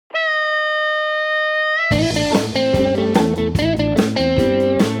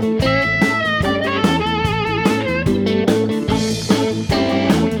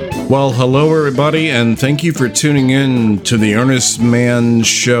Well, hello everybody, and thank you for tuning in to the Earnest Mann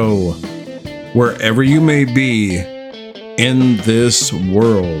Show, wherever you may be in this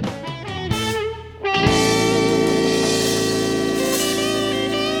world.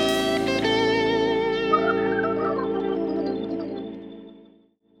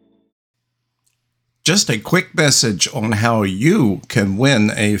 Just a quick message on how you can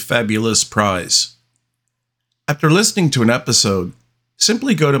win a fabulous prize. After listening to an episode,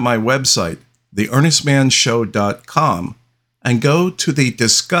 simply go to my website, theearnestmanshow.com, and go to the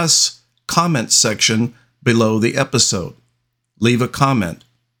Discuss Comments section below the episode. Leave a comment.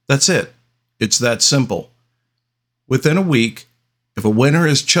 That's it. It's that simple. Within a week, if a winner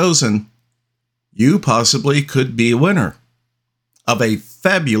is chosen, you possibly could be a winner of a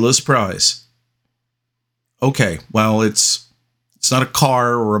fabulous prize. Okay, well, it's not a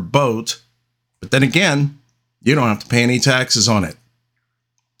car or a boat, but then again, you don't have to pay any taxes on it.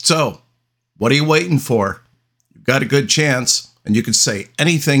 So, what are you waiting for? You've got a good chance, and you can say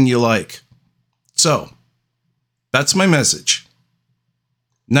anything you like. So, that's my message.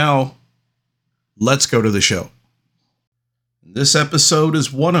 Now, let's go to the show. This episode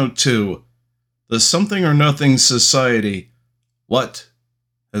is 102, The Something or Nothing Society. What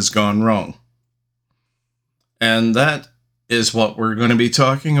has gone wrong? And that is what we're going to be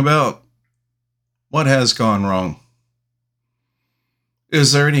talking about. What has gone wrong?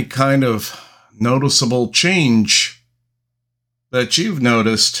 Is there any kind of noticeable change that you've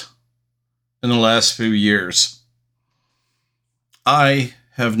noticed in the last few years? I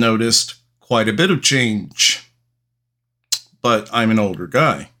have noticed quite a bit of change, but I'm an older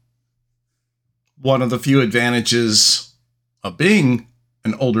guy. One of the few advantages of being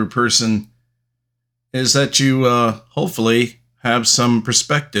an older person is that you hopefully have some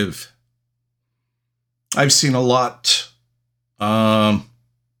perspective. I've seen a lot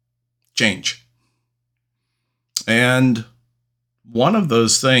change. And one of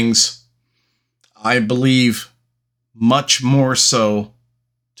those things, I believe, much more so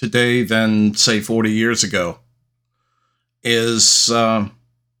today than, say, 40 years ago, is that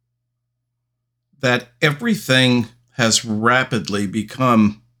everything has rapidly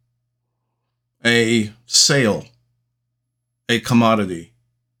become a sale, a commodity.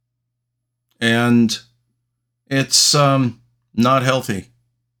 And it's not healthy.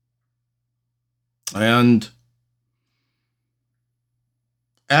 And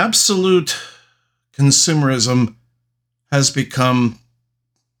absolute consumerism has become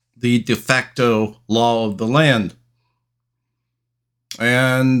the de facto law of the land.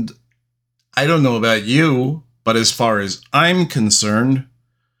 And I don't know about you, but as far as I'm concerned,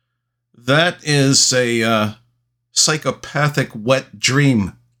 that is a psychopathic wet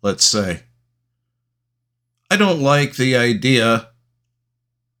dream, let's say. I don't like the idea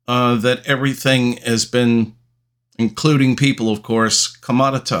that everything has been, including people, of course,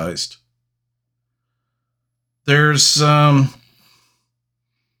 commoditized. There is a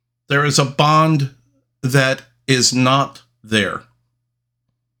bond that is not there.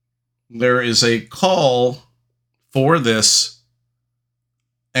 There is a call for this,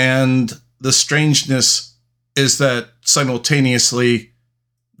 and the strangeness is that simultaneously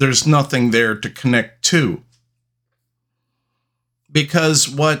there's nothing there to connect to. Because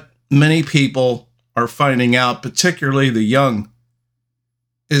what many people are finding out, particularly the young,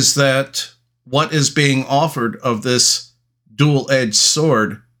 is that what is being offered of this dual-edged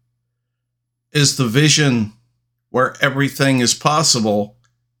sword is the vision where everything is possible.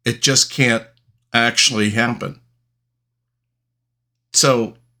 It just can't actually happen.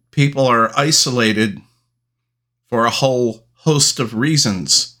 So people are isolated for a whole host of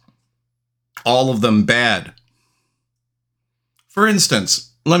reasons, all of them bad. For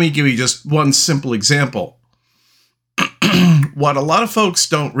instance, let me give you just one simple example. What a lot of folks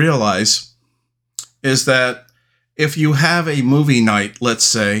don't realize is that if you have a movie night, let's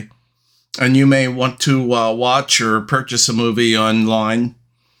say, and you may want to watch or purchase a movie online,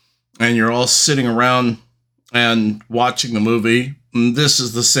 and you're all sitting around and watching the movie, and this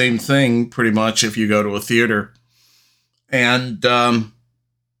is the same thing pretty much if you go to a theater. And,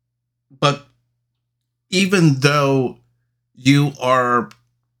 but even though you are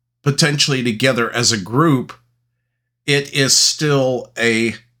potentially together as a group, it is still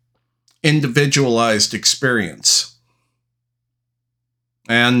a individualized experience.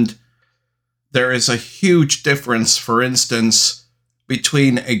 And there is a huge difference, for instance,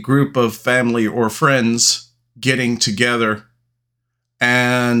 between a group of family or friends getting together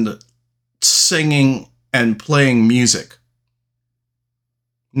and singing and playing music.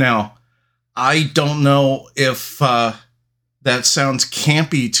 Now, I don't know if that sounds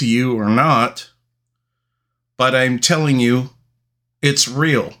campy to you or not, but I'm telling you, it's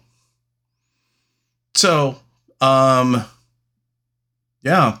real. So, yeah,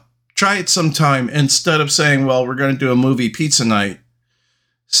 try it sometime. Instead of saying, well, we're going to do a movie pizza night,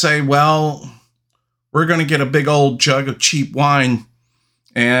 say, well, we're going to get a big old jug of cheap wine,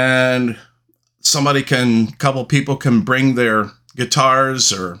 and couple people can bring their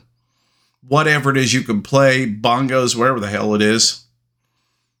guitars or whatever it is you can play, bongos, whatever the hell it is.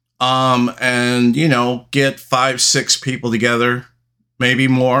 And, get 5-6 people together, maybe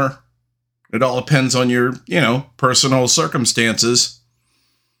more. It all depends on your, personal circumstances.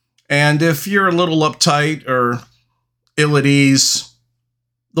 And if you're a little uptight or ill at ease,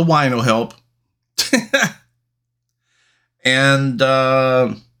 the wine will help. And,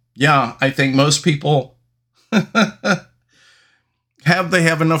 I think most people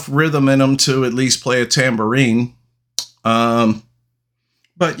have enough rhythm in them to at least play a tambourine.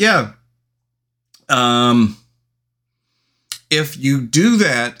 But yeah, if you do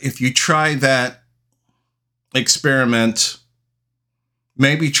that, if you try that experiment,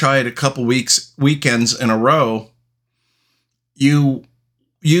 maybe try it a couple weekends in a row, you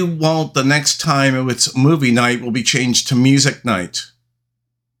won't, the next time it's movie night will be changed to music night.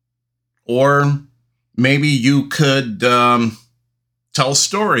 Or maybe you could tell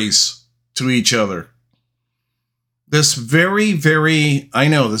stories to each other. This very, very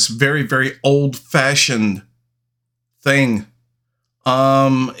old-fashioned thing,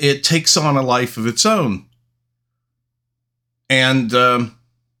 it takes on a life of its own. And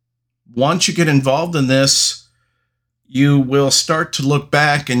once you get involved in this, you will start to look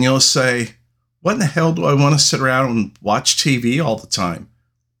back and you'll say, what in the hell do I want to sit around and watch TV all the time?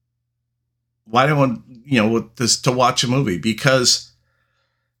 Why do I want, to watch a movie? Because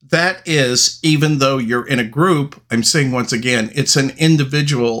that is, even though you're in a group, I'm saying once again, it's an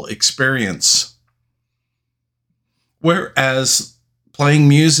individual experience. Whereas playing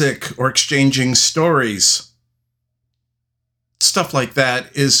music or exchanging stories, stuff like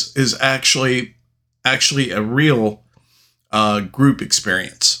that is actually a real group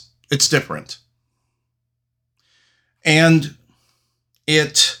experience. It's different. And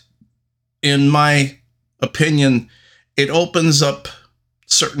it, in my opinion, it opens up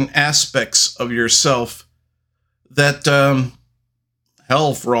certain aspects of yourself that,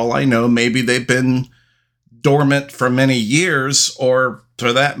 hell, for all I know, maybe they've been dormant for many years, or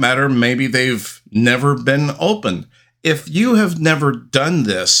for that matter, maybe they've never been open. If you have never done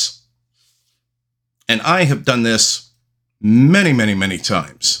this, and I have done this many, many, many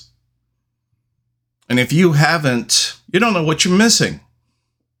times, and if you haven't, you don't know what you're missing.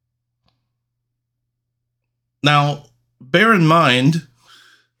 Now, bear in mind,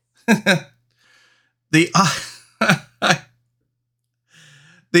 the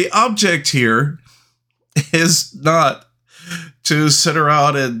object here is not to sit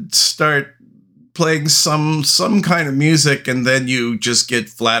around and start playing some kind of music and then you just get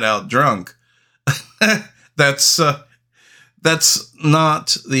flat out drunk. That's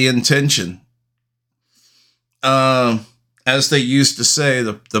not the intention. As they used to say,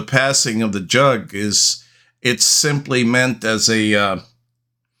 the passing of the jug it's simply meant as a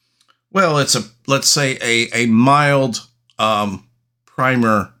let's say a mild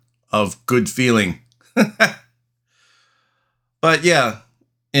primer of good feeling. But yeah,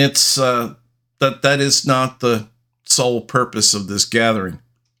 it's that is not the sole purpose of this gathering.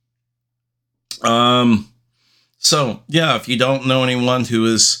 So yeah, if you don't know anyone who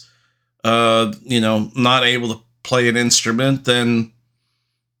is not able to play an instrument, then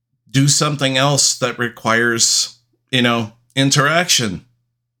do something else that requires interaction.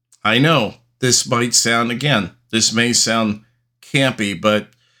 I know this may sound campy, but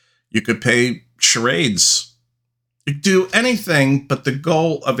you could play charades. You could do anything, but the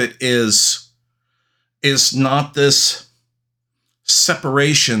goal of it is not this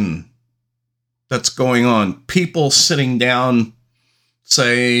separation that's going on. People sitting down,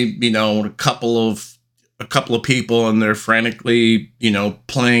 say, a couple of people, and they're frantically,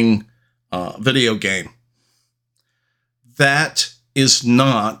 playing a video game. That is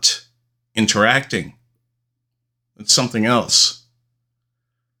not interacting. It's something else.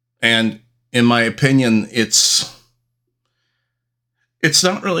 And in my opinion, it's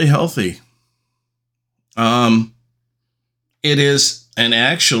not really healthy. It is, and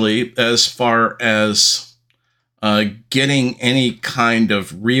actually, as far as getting any kind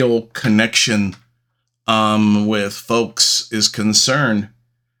of real connection with folks is concerned,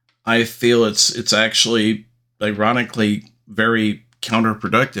 I feel it's actually, ironically, very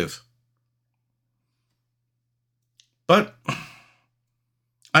counterproductive. But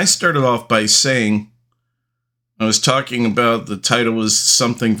I started off by saying, I was talking about the title was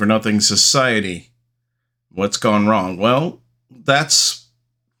Something for Nothing Society. What's gone wrong? Well, that's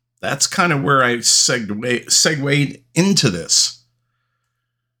kind of where I segued into this.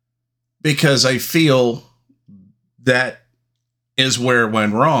 Because I feel that is where it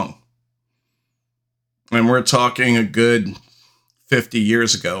went wrong. And we're talking a good 50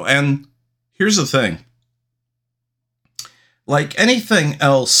 years ago. And here's the thing. Like anything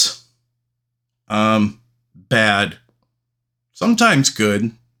else, bad, sometimes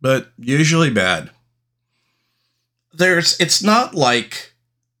good, but usually bad. It's not like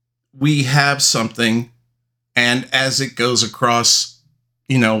we have something and as it goes across,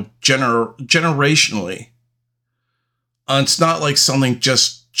 generationally, it's not like something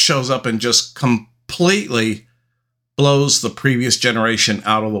just shows up and just completely blows the previous generation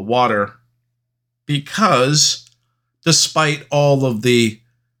out of the water, because despite all of the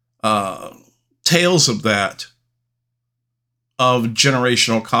tales of that, of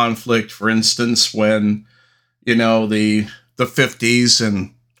generational conflict, for instance, when, the 50s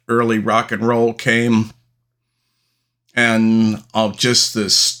and early rock and roll came, and of just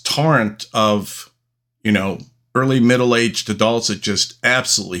this torrent of, early middle-aged adults that just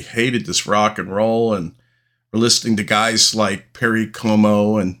absolutely hated this rock and roll and were listening to guys like Perry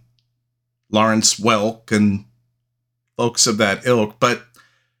Como and Lawrence Welk and folks of that ilk. But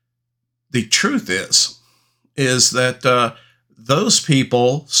the truth is that those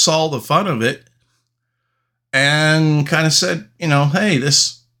people saw the fun of it and kind of said, hey,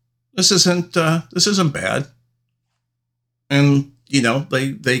 this isn't bad. And,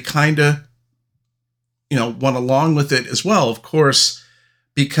 they kind of, went along with it as well. Of course,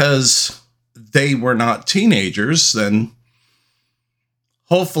 because they were not teenagers, then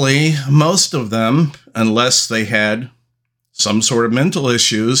hopefully most of them, unless they had some sort of mental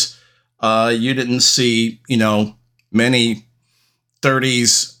issues, you didn't see, many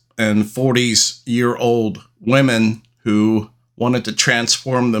 30s and 40s year old women who wanted to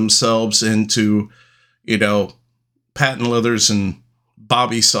transform themselves into, patent leathers and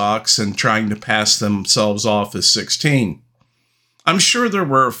bobby socks and trying to pass themselves off as 16. I'm sure there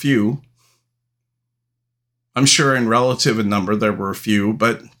were a few. I'm sure in relative number there were a few,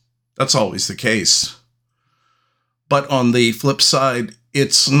 but that's always the case. But on the flip side,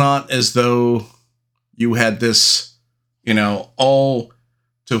 it's not as though you had this, all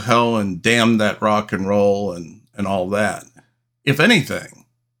to hell and damn that rock and roll and all that. If anything,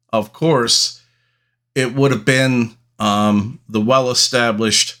 of course, it would have been the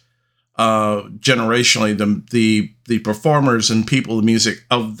well-established, generationally, the performers and people of music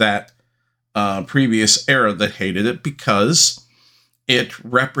of that previous era that hated it, because it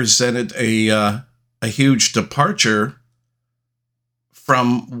represented a huge departure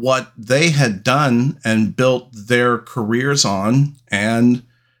from what they had done and built their careers on. And,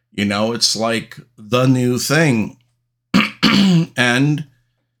 it's like the new thing. And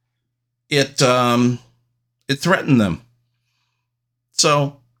it threatened them.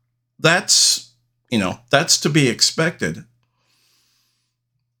 So that's to be expected.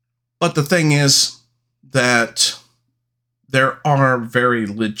 But the thing is that there are very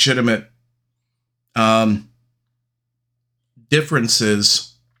legitimate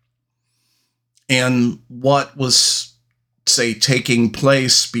differences in what was, say, taking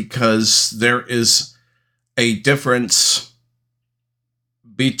place, because there is a difference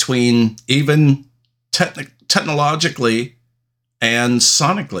between even technologically and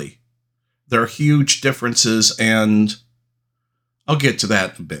sonically. There are huge differences, and I'll get to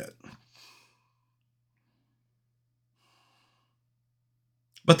that in a bit.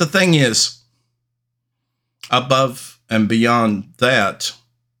 But the thing is, above and beyond that,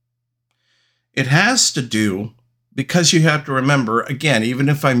 it has to do, because you have to remember, again, even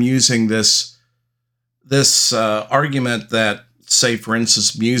if I'm using this argument that, say, for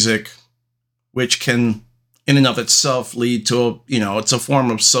instance, music, which can in and of itself lead to it's a form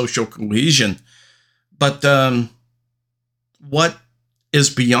of social cohesion. But what is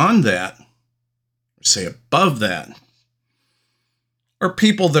beyond that, or say above that, are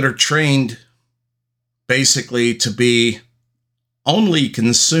people that are trained basically to be only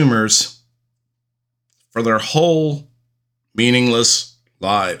consumers for their whole meaningless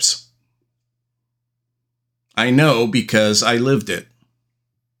lives. I know, because I lived it.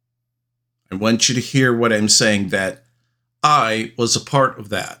 I want you to hear what I'm saying, that I was a part of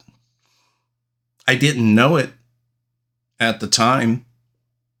that. I didn't know it at the time.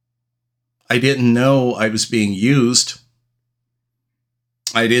 I didn't know I was being used.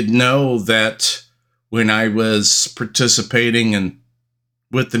 I didn't know that when I was participating and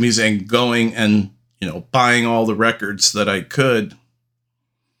with the music and going and, buying all the records that I could,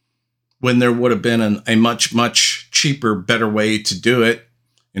 when there would have been a much, much cheaper, better way to do it.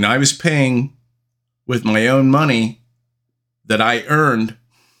 And I was paying with my own money that I earned,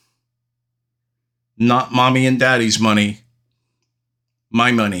 not mommy and daddy's money,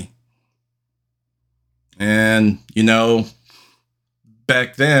 my money. And,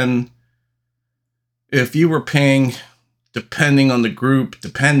 back then, if you were paying, depending on the group,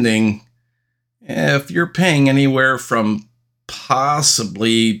 if you're paying anywhere from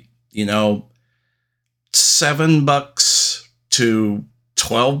possibly, $7 to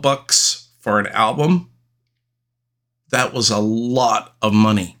 $12 for an album, that was a lot of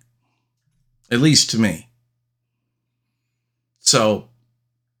money, at least to me. So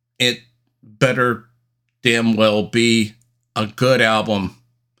it better damn well be a good album.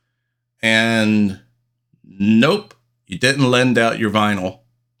 And nope, you didn't lend out your vinyl.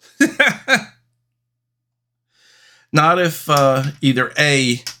 Not if either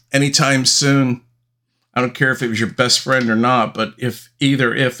A, anytime soon, I don't care if it was your best friend or not, but if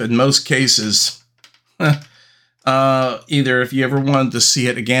in most cases, either if you ever wanted to see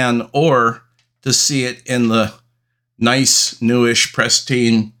it again or to see it in the nice, newish,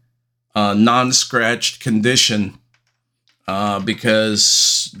 pristine, non-scratched condition,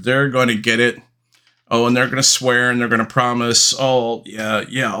 because they're going to get it. Oh, and they're going to swear and they're going to promise, oh,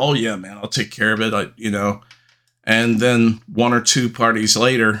 yeah, man, I'll take care of it, And then one or two parties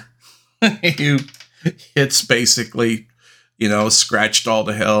later, it's basically, scratched all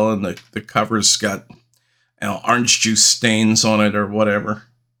to hell, and the cover's got, orange juice stains on it or whatever.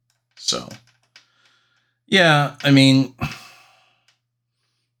 So, yeah,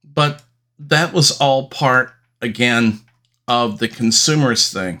 but that was all part, again, of the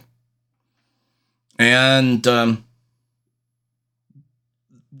consumerist thing. And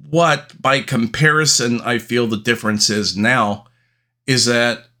what, by comparison, I feel the difference is now is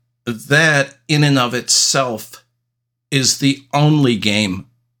that in and of itself is the only game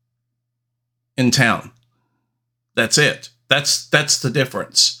in town. That's it. That's the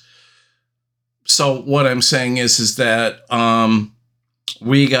difference. So what I'm saying is that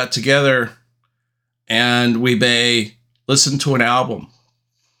we got together and we may listen to an album,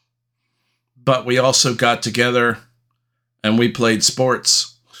 but we also got together and we played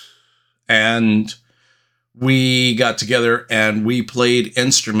sports, and we got together and we played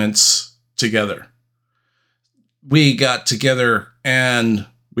instruments together. We got together and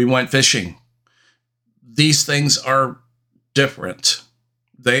we went fishing. These things are different.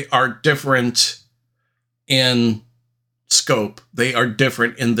 They are different in scope. They are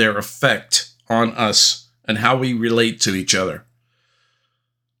different in their effect on us and how we relate to each other.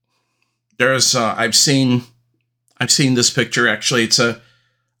 There's I've seen this picture. Actually, it's a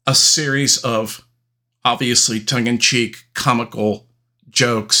series of obviously tongue-in-cheek comical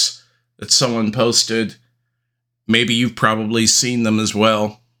jokes that someone posted. Maybe you've probably seen them as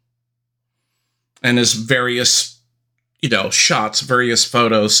well. And there's various, shots, various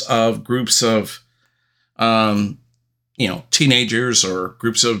photos of groups of, teenagers or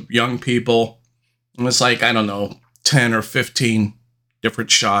groups of young people. And it's like, I don't know, 10 or 15 different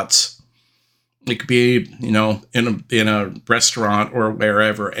shots. It could be, in a restaurant or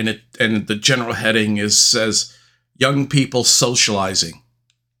wherever, and the general heading says young people socializing.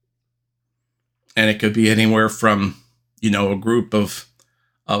 And it could be anywhere from, a group of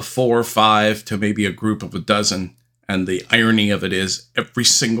 4 or 5 to maybe a group of a dozen. And the irony of it is every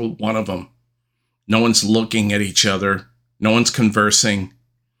single one of them, no one's looking at each other. No one's conversing.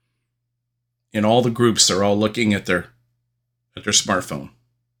 And all the groups are all looking at their smartphone.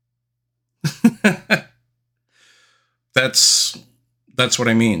 That's what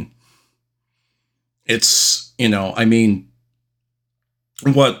I mean. It's,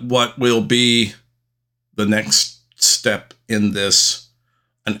 what will be the next step in this,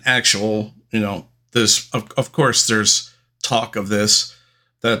 an actual, this, of course, there's talk of this,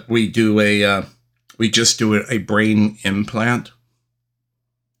 that we just do a brain implant,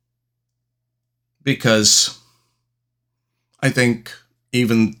 because I think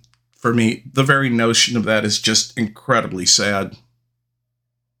even for me, the very notion of that is just incredibly sad.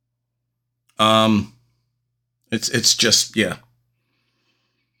 It's just, yeah.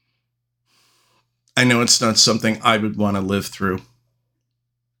 I know it's not something I would want to live through.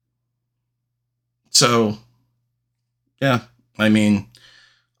 So, yeah,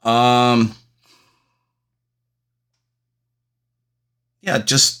 yeah,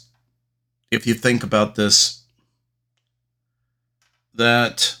 just if you think about this,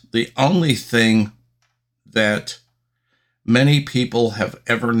 that the only thing that many people have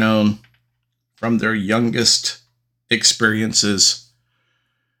ever known from their youngest experiences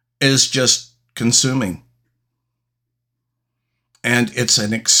is just consuming. And it's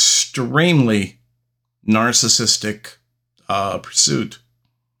an extremely narcissistic pursuit.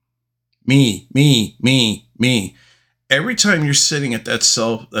 Me, me, me, me. Every time you're sitting at that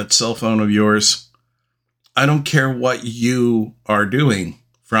cell phone of yours, I don't care what you are doing,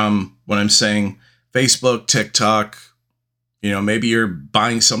 from what I'm saying, Facebook, TikTok, maybe you're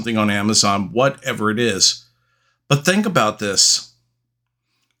buying something on Amazon, whatever it is. But think about this.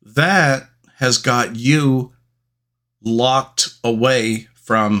 That has got you locked away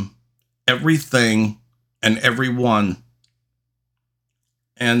from everything and everyone.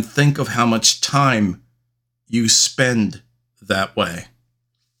 And think of how much time you spend that way.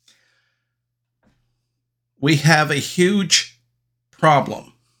 We have a huge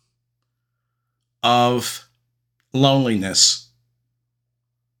problem of loneliness,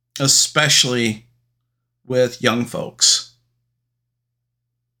 especially with young folks.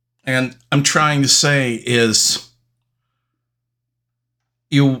 And I'm trying to say is,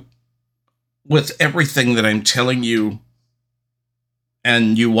 with everything that I'm telling you,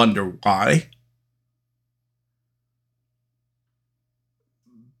 and you wonder why,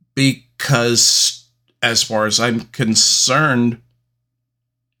 because as far as I'm concerned,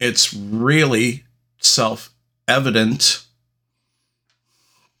 it's really self-evident.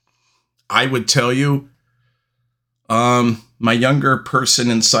 I would tell you, my younger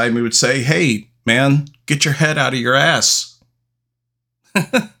person inside me would say, hey, man, get your head out of your ass.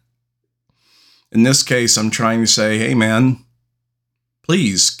 In this case, I'm trying to say, hey, man,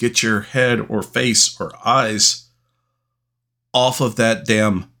 please get your head or face or eyes off of that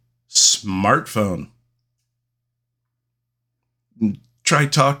damn smartphone. Try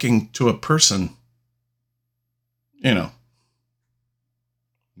talking to a person,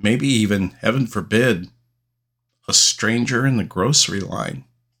 maybe even, heaven forbid, a stranger in the grocery line.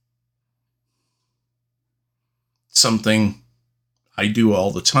 Something I do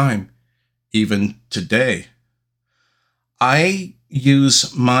all the time, even today. I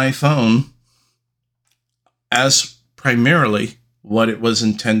use my phone as primarily what it was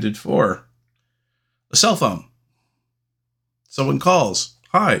intended for, a cell phone. Someone calls,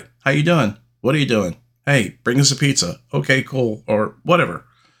 hi, how you doing? What are you doing? Hey, bring us a pizza. Okay, cool, or whatever.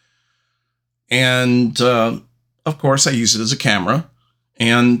 And of course, I use it as a camera,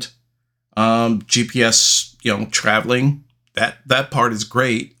 and GPS, traveling. That part is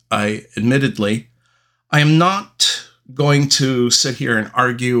great. I am not going to sit here and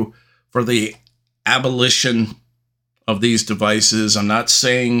argue for the abolition of these devices. I'm not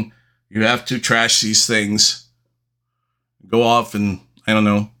saying you have to trash these things. Go off and, I don't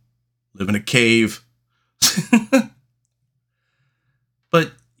know, live in a cave.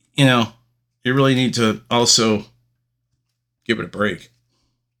 But, you really need to also give it a break.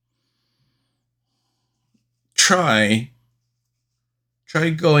 Try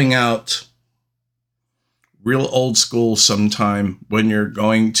going out real old school sometime when you're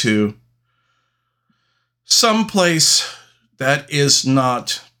going to some place that is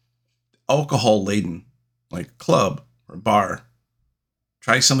not alcohol laden, like a club or a bar.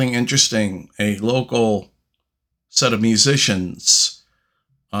 Try something interesting, a local set of musicians,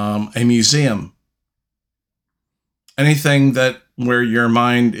 a museum, anything where your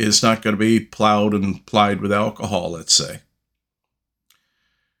mind is not going to be plowed and plied with alcohol, let's say.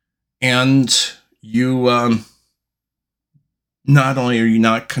 And you, not only are you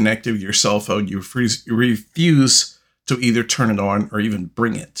not connected with your cell phone, you refuse to either turn it on or even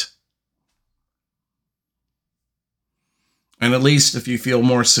bring it. And at least if you feel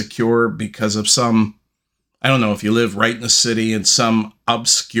more secure because of some, I don't know, if you live right in the city and some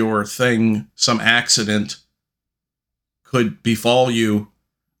obscure thing, some accident could befall you,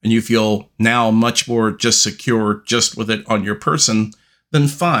 and you feel now much more just secure just with it on your person, then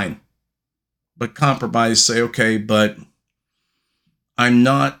fine. But compromise, say, okay, but I'm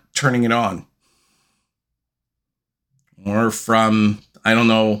not turning it on. Or from,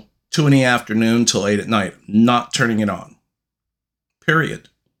 2 in the afternoon till 8 at night, not turning it on. Period.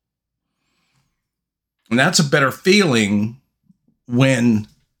 And that's a better feeling when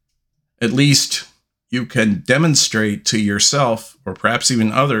at least you can demonstrate to yourself, or perhaps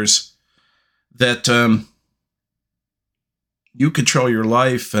even others, that you control your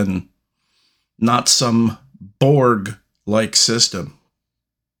life and not some Borg-like system.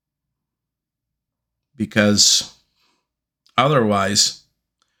 Because otherwise,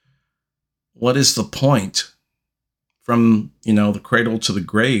 what is the point from, the cradle to the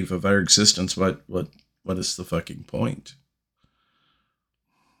grave of our existence? What what is the fucking point?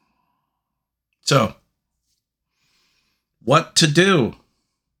 So, what to do?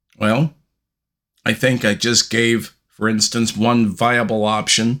 Well, I think I just gave, for instance, one viable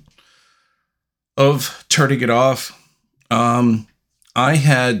option of turning it off. I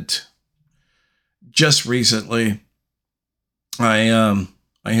had just recently, I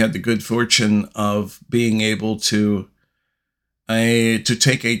had the good fortune of being able to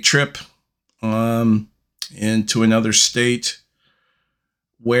take a trip into another state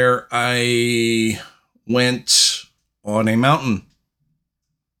where I went on a mountain,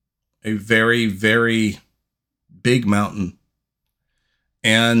 a very, very big mountain,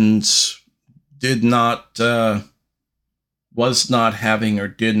 and did not was not having or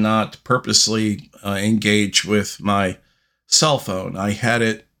did not purposely engage with my cell phone. I had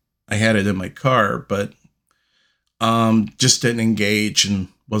it in my car, but just didn't engage and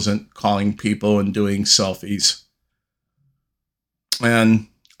wasn't calling people and doing selfies. And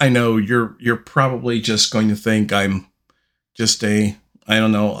I know you're probably just going to think I'm just a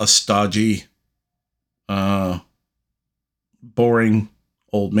stodgy, boring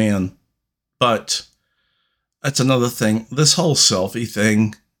old man. But that's another thing. This whole selfie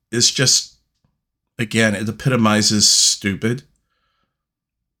thing is just, again, it epitomizes stupid.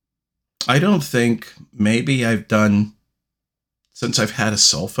 I don't think maybe I've done, since I've had a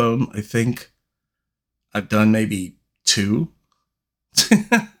cell phone, I think I've done maybe 2.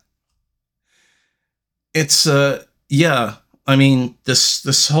 It's, yeah, I mean,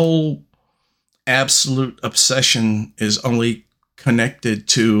 this whole absolute obsession is only connected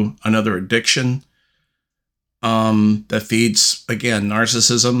to another addiction that feeds, again,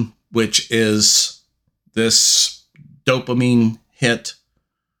 narcissism, which is this dopamine hit.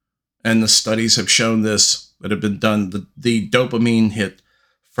 And the studies have shown this, that have been done, the dopamine hit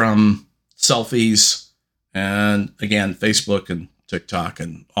from selfies and, again, Facebook and TikTok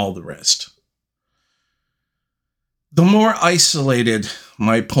and all the rest. The more isolated,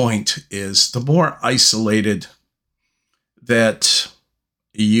 my point is, the more isolated that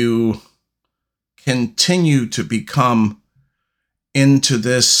you continue to become into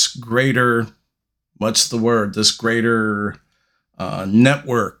this greater, this greater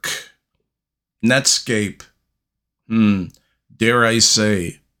network, netscape, dare I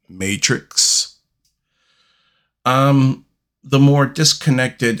say, matrix, the more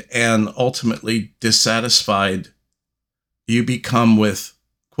disconnected and ultimately dissatisfied you become with,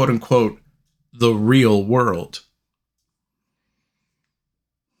 quote unquote, the real world.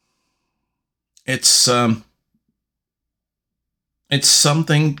 It's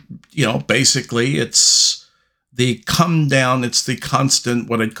something, basically it's the come down, it's the constant,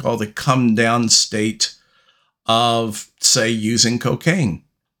 what I'd call the come down state of, say, using cocaine.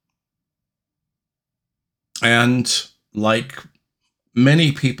 And like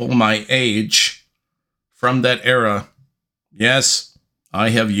many people my age from that era, yes, I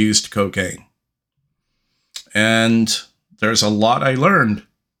have used cocaine. And there's a lot I learned.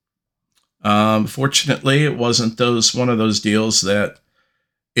 Fortunately, it wasn't one of those deals that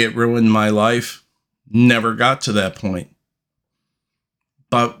it ruined my life. Never got to that point.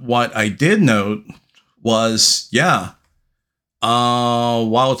 But what I did note was,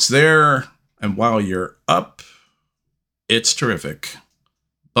 while it's there and while you're up, it's terrific.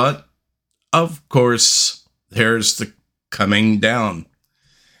 But, of course, there's the coming down.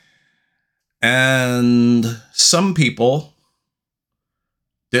 And some people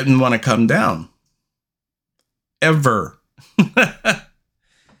didn't want to come down. Ever.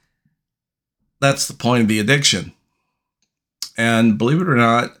 That's the point of the addiction. And believe it or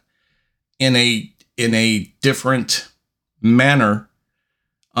not, in a different manner,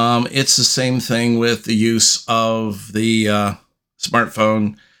 it's the same thing with the use of the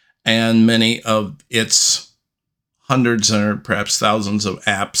smartphone and many of its hundreds or perhaps thousands of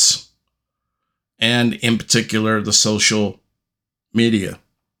apps, and in particular the social media.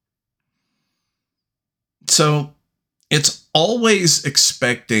 So it's always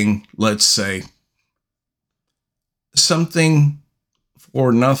expecting, let's say, something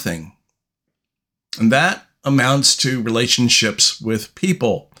for nothing. And that amounts to relationships with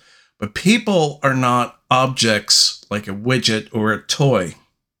people. But people are not objects like a widget or a toy.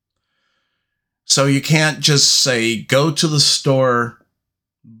 So you can't just say, go to the store,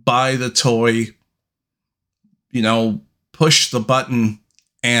 buy the toy, push the button,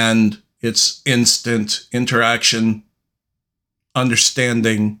 and it's instant interaction,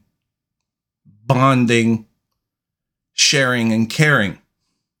 understanding, bonding, sharing, and caring.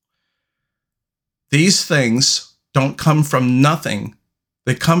 These things don't come from nothing.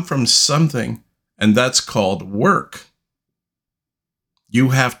 They come from something, and that's called work. You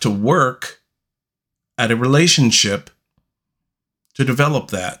have to work at a relationship to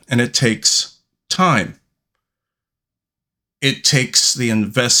develop that, and it takes time. It takes the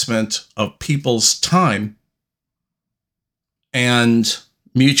investment of people's time and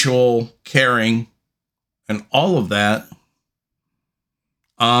mutual caring and all of that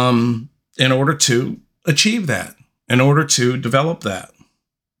in order to achieve that, in order to develop that.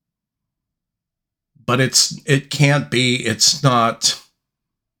 But it's not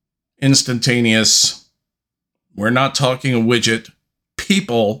instantaneous. We're not talking a widget.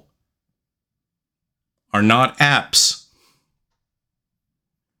 People are not apps.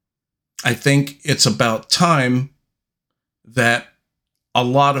 I think it's about time that a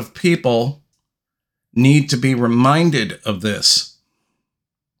lot of people need to be reminded of this.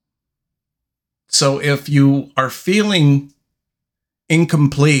 So if you are feeling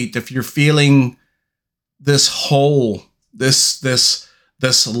incomplete, if you're feeling this hole, this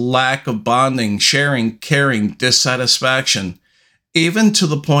lack of bonding, sharing, caring, dissatisfaction, even to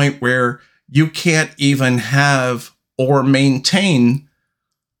the point where you can't even have or maintain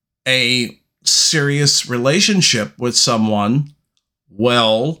a serious relationship with someone,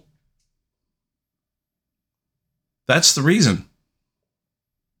 well, that's the reason.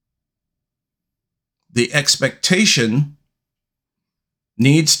 The expectation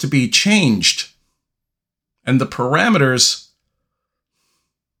needs to be changed, and the parameters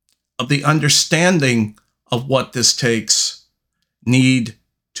of the understanding of what this takes need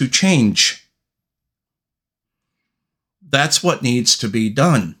to change. That's what needs to be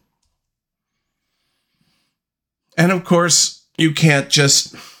done. And of course, it can't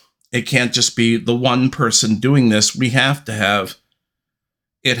just be the one person doing this. It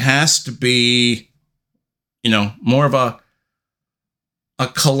has to be, more of a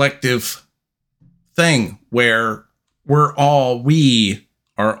collective thing where we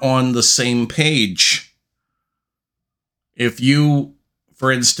are on the same page. If you,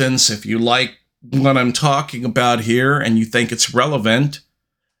 for instance, if you like what I'm talking about here and you think it's relevant,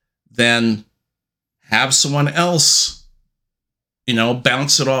 then have someone else,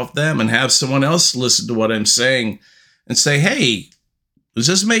 bounce it off them, and have someone else listen to what I'm saying and say, hey, is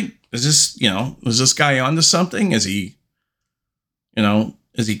this guy onto something? Is he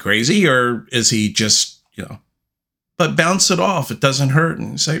crazy, or is he just, but bounce it off. It doesn't hurt.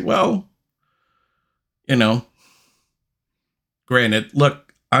 And say, well, granted,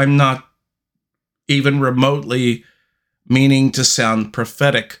 look, I'm not even remotely meaning to sound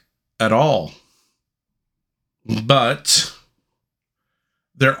prophetic at all. But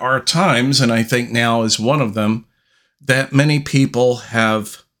there are times, and I think now is one of them, that many people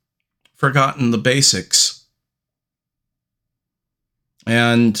have forgotten the basics.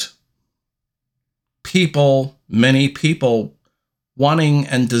 And many people wanting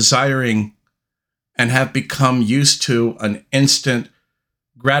and desiring and have become used to an instant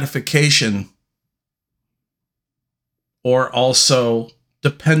gratification, or also,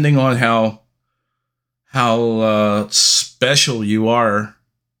 depending on how special you are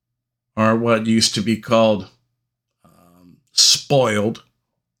what used to be called spoiled.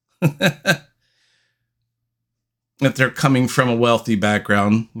 If they're coming from a wealthy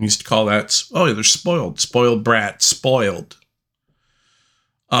background, we used to call that, they're spoiled brat, spoiled.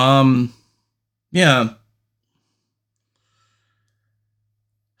 Yeah.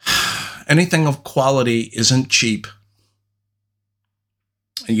 Anything of quality isn't cheap.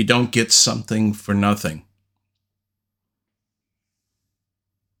 And you don't get something for nothing.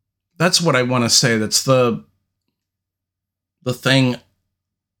 That's what I want to say. That's the thing,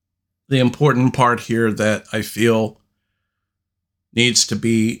 the important part here that I feel needs to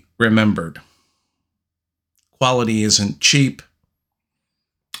be remembered. Quality isn't cheap,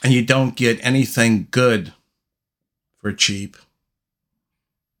 and you don't get anything good for cheap.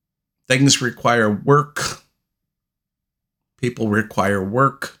 Things require work. People require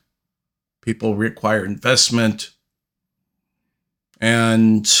work. People require investment.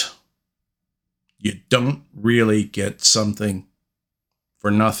 And you don't really get something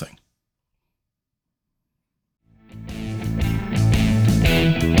for nothing.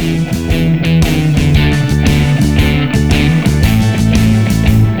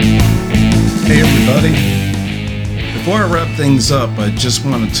 Hey everybody. Before I wrap things up, I just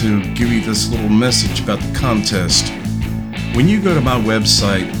wanted to give you this little message about the contest. When you go to my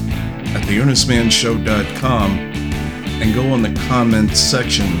website at theearnestmanshow.com and go on the comments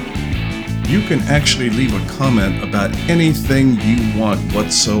section, you can actually leave a comment about anything you want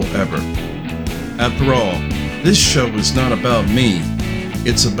whatsoever. After all, this show is not about me,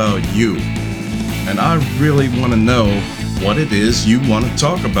 it's about you. and I really want to know what it is you want to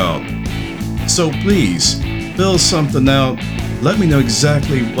talk about. So please, fill something out. Let me know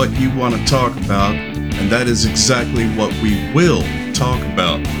exactly what you want to talk about, and that is exactly what we will talk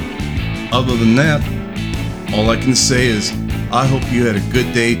about. Other than that, all I can say is I hope you had a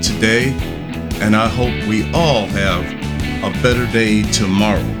good day today, and I hope we all have a better day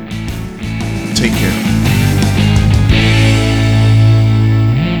tomorrow. Take care.